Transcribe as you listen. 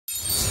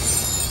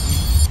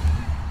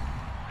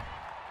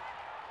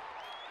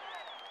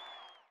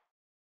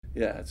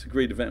yeah, it's a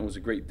great event. It was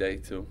a great day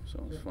too, so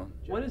it was fun.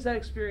 What is that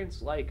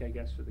experience like, I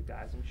guess, for the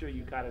guys? I'm sure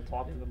you kind of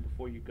talk to them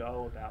before you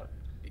go about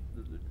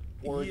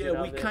the origin Yeah,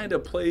 of we it. kind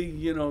of play,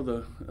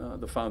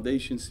 the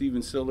foundation.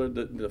 Steven Siller,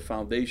 the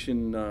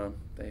foundation.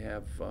 They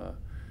have.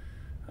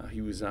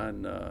 He was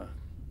on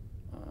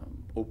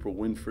Oprah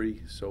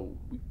Winfrey, so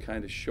we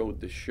kind of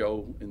showed the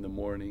show in the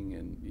morning,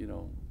 and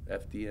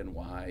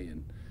FDNY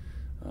and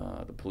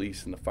the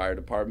police and the fire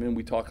department.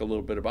 We talk a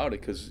little bit about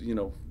it because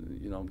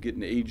I'm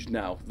getting aged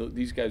now.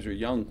 These guys are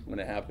young when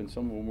it happened.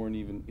 Some of them weren't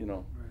even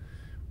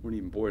weren't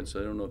even born,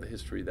 so I don't know the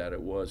history that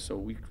it was. So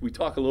we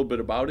talk a little bit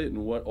about it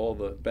and what all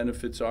the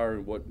benefits are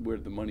and where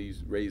the money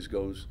raised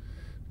goes.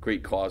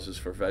 Great causes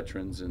for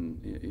veterans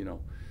and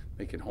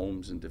making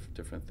homes and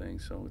different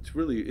things. So it's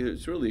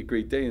really a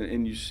great day,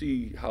 and you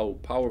see how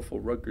powerful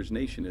Rutgers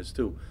Nation is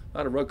too. A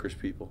lot of Rutgers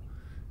people,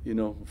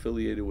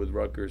 affiliated with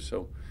Rutgers.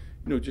 So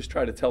just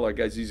try to tell our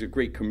guys these are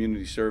great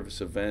community service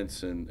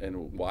events,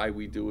 and why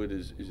we do it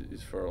is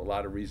for a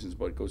lot of reasons,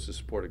 but it goes to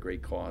support a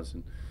great cause.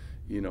 And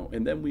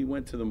then we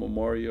went to the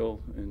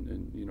memorial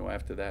and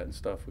after that and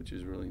stuff, which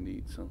is really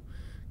neat. So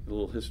a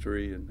little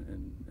history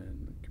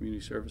and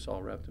community service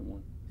all wrapped in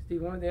one.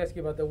 Steve, I wanted to ask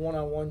you about the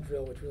one-on-one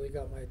drill, which really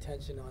got my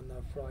attention on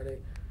Friday.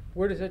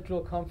 Where does that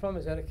drill come from?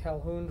 Is that a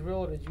Calhoun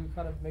drill, or did you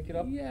kind of make it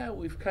up? Yeah,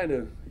 we've kind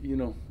of,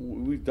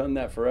 we've done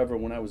that forever.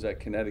 When I was at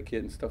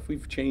Connecticut and stuff,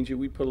 we've changed it.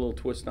 We put a little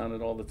twist on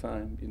it all the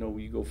time.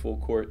 You go full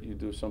court, you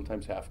do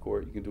sometimes half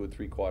court, you can do a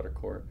three-quarter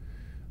court.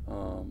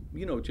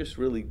 Just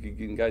really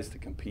getting guys to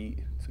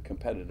compete. It's a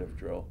competitive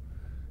drill.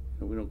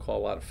 We don't call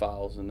a lot of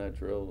fouls in that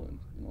drill, and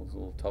there's a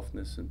little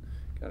toughness, and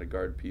got to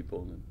guard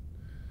people, and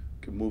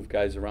can move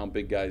guys around,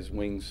 big guys'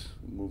 wings,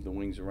 move the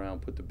wings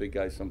around, put the big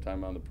guys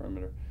sometime on the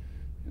perimeter.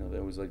 They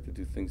always like to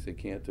do things they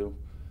can't do.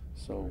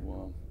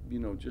 So,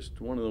 just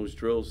one of those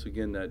drills,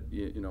 again, that,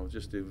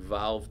 just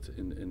evolved,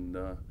 and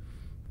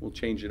we'll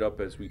change it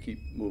up as we keep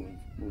moving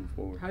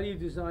forward. How do you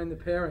design the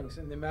pairings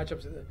and the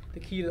matchups? The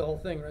key to the whole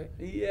thing, right?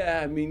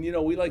 Yeah,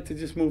 we like to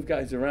just move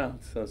guys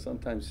around. So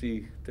sometimes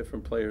see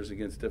different players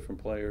against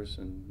different players,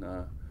 and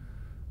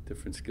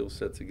different skill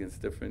sets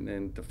against different,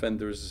 and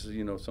defenders.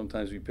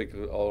 Sometimes we pick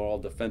an all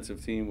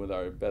defensive team with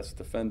our best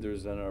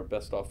defenders and our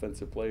best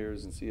offensive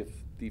players, and see if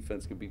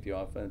defense can beat the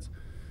offense.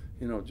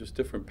 Just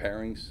different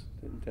pairings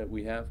that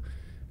we have.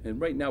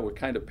 And right now we're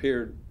kind of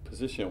paired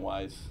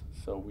position-wise,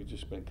 so we've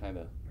just been kind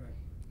of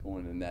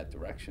going in that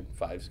direction.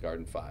 Fives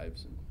guarding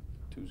fives and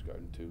twos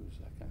guarding twos,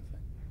 that kind of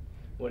thing.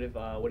 What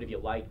have you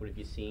liked? What have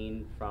you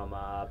seen from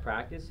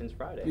practice since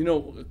Friday?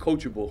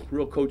 Coachable,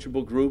 real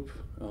coachable group,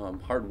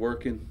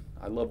 hard-working.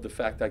 I love the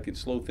fact I could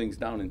slow things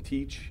down and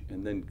teach,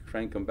 and then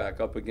crank them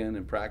back up again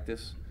in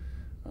practice.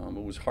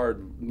 It was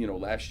hard,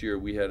 last year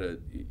we had a,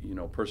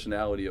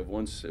 personality of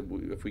once,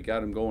 if we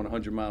got them going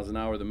 100 miles an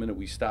hour, the minute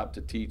we stopped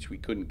to teach, we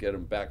couldn't get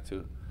them back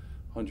to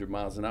 100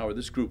 miles an hour.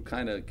 This group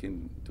kind of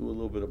can do a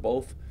little bit of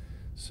both,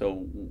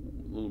 so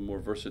a little more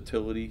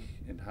versatility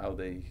in how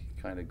they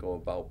kind of go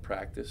about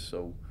practice.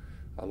 So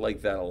I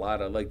like that a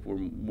lot. I like we're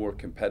more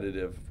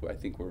competitive. I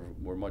think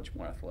we're much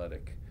more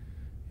athletic.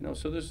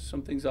 So there's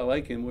some things I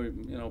like, and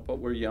but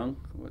we're young.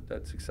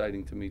 That's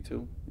exciting to me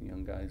too.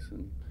 Young guys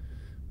and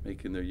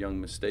making their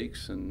young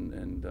mistakes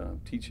and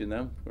teaching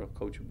them. We're a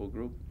coachable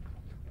group.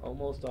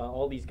 Almost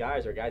all these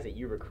guys are guys that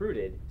you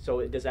recruited.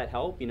 So does that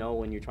help,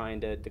 when you're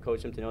trying to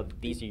coach them to know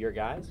that these are your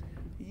guys?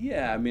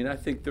 Yeah, I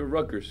think they're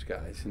Rutgers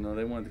guys.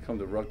 They wanted to come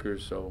to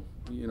Rutgers, so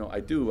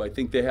I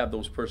think they have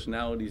those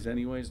personalities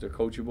anyways. They're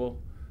coachable,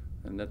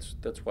 and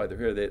that's why they're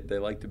here. They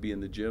like to be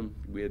in the gym.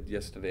 We had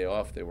yesterday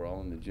off. They were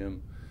all in the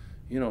gym.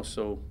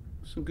 So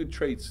some good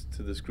traits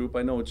to this group.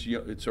 I know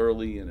it's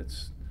early and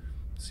it's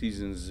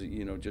season's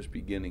just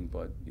beginning,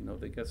 but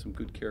they got some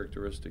good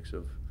characteristics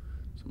of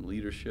some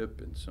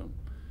leadership and some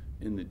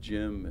in the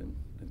gym and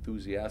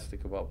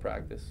enthusiastic about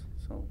practice.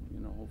 So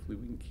hopefully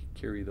we can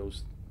carry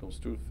those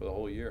through for the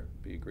whole year.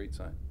 Be a great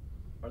sign.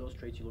 Are those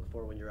traits you look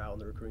for when you're out on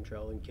the recruiting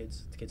trail and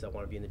kids that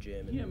want to be in the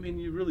gym? Yeah,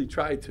 you really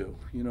try to.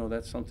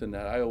 That's something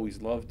that I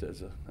always loved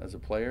as a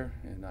player,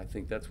 and I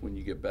think that's when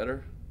you get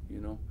better.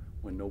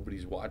 When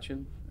nobody's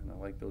watching, and I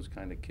like those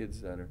kind of kids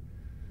that are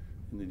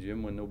in the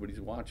gym when nobody's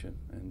watching,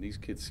 and these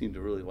kids seem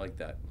to really like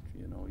that.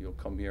 You'll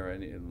come here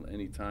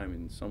any time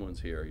and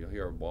someone's here, you'll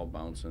hear a ball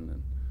bouncing,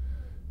 and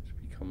it's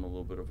become a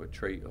little bit of a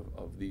trait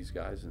of these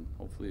guys, and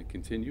hopefully it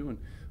continue, and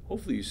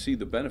hopefully you see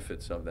the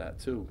benefits of that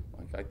too.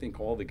 Like, I think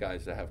all the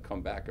guys that have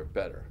come back are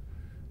better.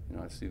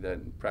 I see that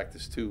in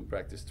practice 2,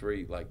 practice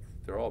 3, like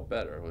they're all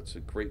better. It's a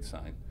great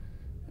sign,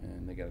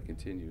 and they got to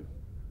continue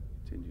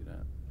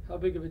that. How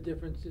big of a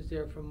difference is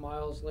there from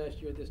Miles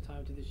last year this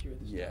time to this year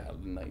this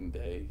time? Night and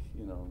day.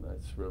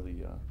 That's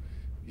really,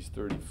 he's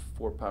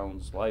 34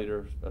 pounds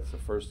lighter. That's the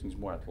first thing. He's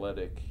more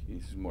athletic.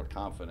 He's more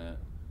confident.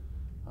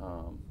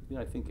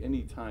 I think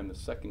any time the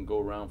second go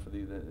around for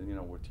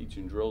we're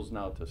teaching drills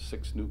now to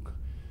 6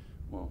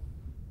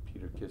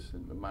 Peter Kiss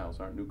and Miles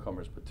aren't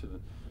newcomers, but to the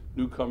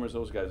newcomers,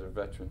 those guys are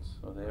veterans.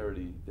 So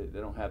they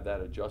don't have that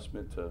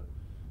adjustment to,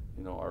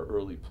 our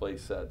early play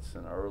sets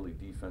and our early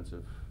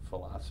defensive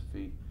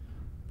philosophy.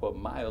 But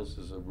Miles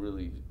is a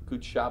really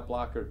good shot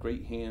blocker,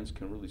 great hands,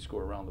 can really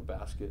score around the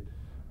basket,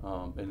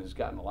 and has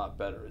gotten a lot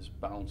better. His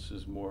bounce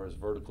is more, his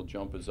vertical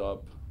jump is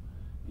up.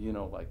 You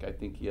know, like I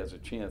think he has a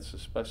chance,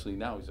 especially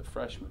now he's a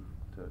freshman,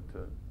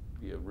 to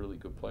be a really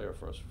good player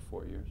for us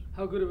for 4 years.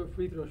 How good of a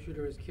free throw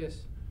shooter is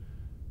Kiss?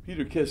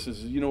 Peter Kiss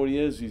is, you know what he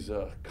is? He's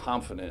a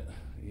confident,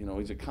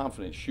 he's a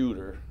confident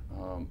shooter,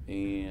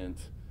 and,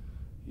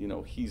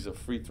 he's a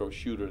free throw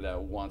shooter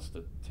that wants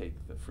to take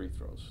the free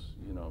throws,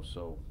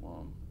 so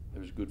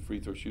there's good free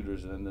throw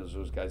shooters, and then there's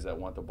those guys that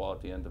want the ball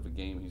at the end of a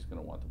game. He's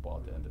going to want the ball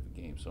at the end of the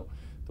game. So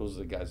those are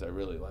the guys I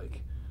really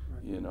like,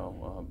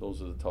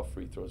 those are the tough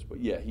free throws.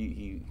 But yeah,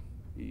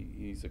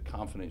 he's a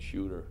confident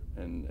shooter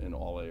in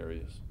all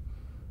areas,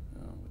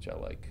 which I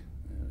like,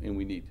 and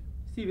we need.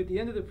 Steve, at the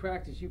end of the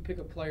practice, you pick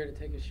a player to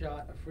take a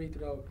shot, a free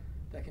throw,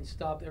 that can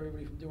stop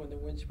everybody from doing the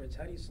wind sprints.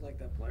 How do you select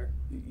that player?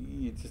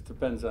 It just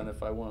depends on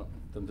if I want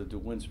them to do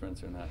wind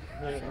sprints or not.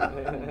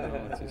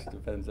 It just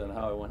depends on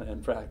how I want to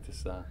end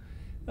practice.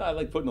 I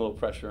like putting a little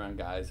pressure on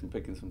guys and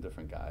picking some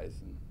different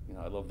guys. And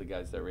I love the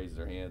guys that raise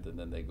their hand and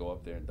then they go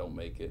up there and don't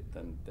make it.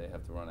 Then they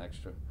have to run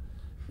extra,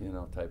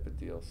 type of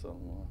deal. So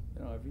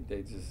every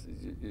day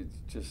it's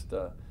just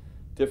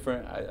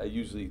different. I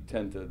usually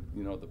tend to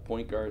the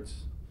point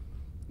guards.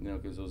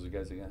 Because those are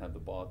guys that are going to have the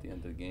ball at the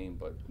end of the game.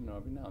 But,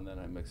 every now and then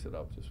I mix it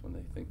up just when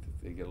they think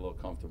that they get a little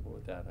comfortable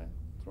with that. I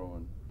throw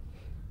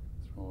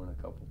in a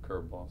couple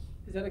curveballs.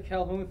 Is that a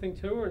Calhoun thing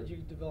too, or did you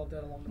develop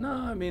that along the way? No,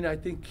 I mean, I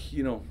think,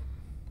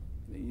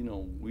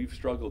 we've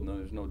struggled,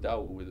 there's no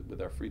doubt, with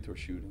our free throw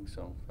shooting.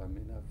 So, I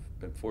mean, I've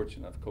been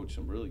fortunate. I've coached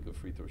some really good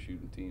free throw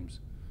shooting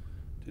teams.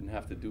 Didn't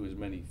have to do as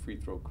many free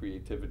throw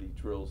creativity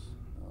drills.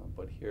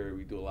 But here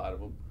we do a lot of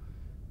them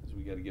because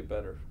we got to get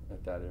better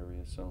at that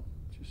area. So.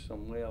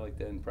 Some way I like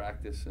to end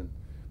practice and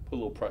put a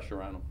little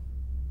pressure on them,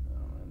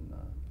 and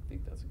I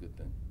think that's a good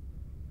thing.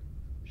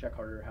 Shaq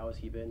Harder, how has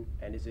he been?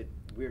 And is it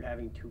weird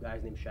having two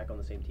guys named Shaq on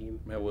the same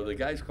team? Yeah, well, the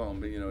guys call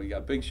him, you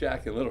got Big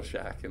Shaq and Little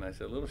Shaq, and I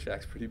said Little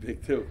Shaq's pretty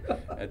big too,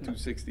 at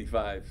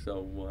 265.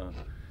 So,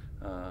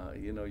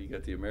 you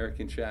got the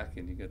American Shaq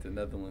and you got the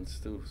Netherlands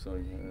too.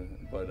 So,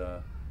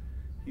 but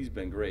he's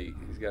been great.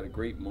 He's got a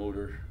great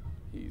motor.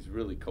 He's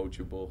really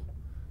coachable.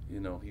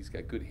 He's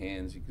got good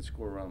hands. He can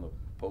score around the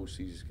post.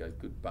 He's got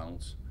good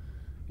bounce.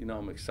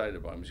 I'm excited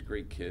about him. He's a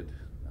great kid.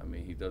 I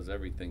mean, he does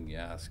everything you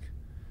ask,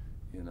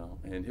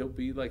 and he'll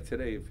be like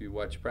today. If you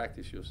watch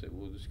practice, you'll say,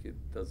 well, this kid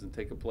doesn't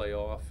take a play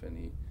off, and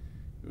he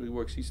really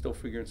works. He's still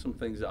figuring some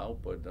things out,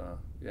 but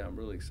yeah, I'm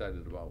really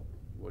excited about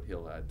what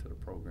he'll add to the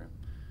program.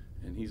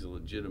 And he's a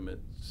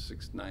legitimate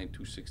 6'9",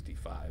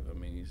 265. I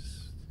mean,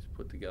 he's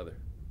put together.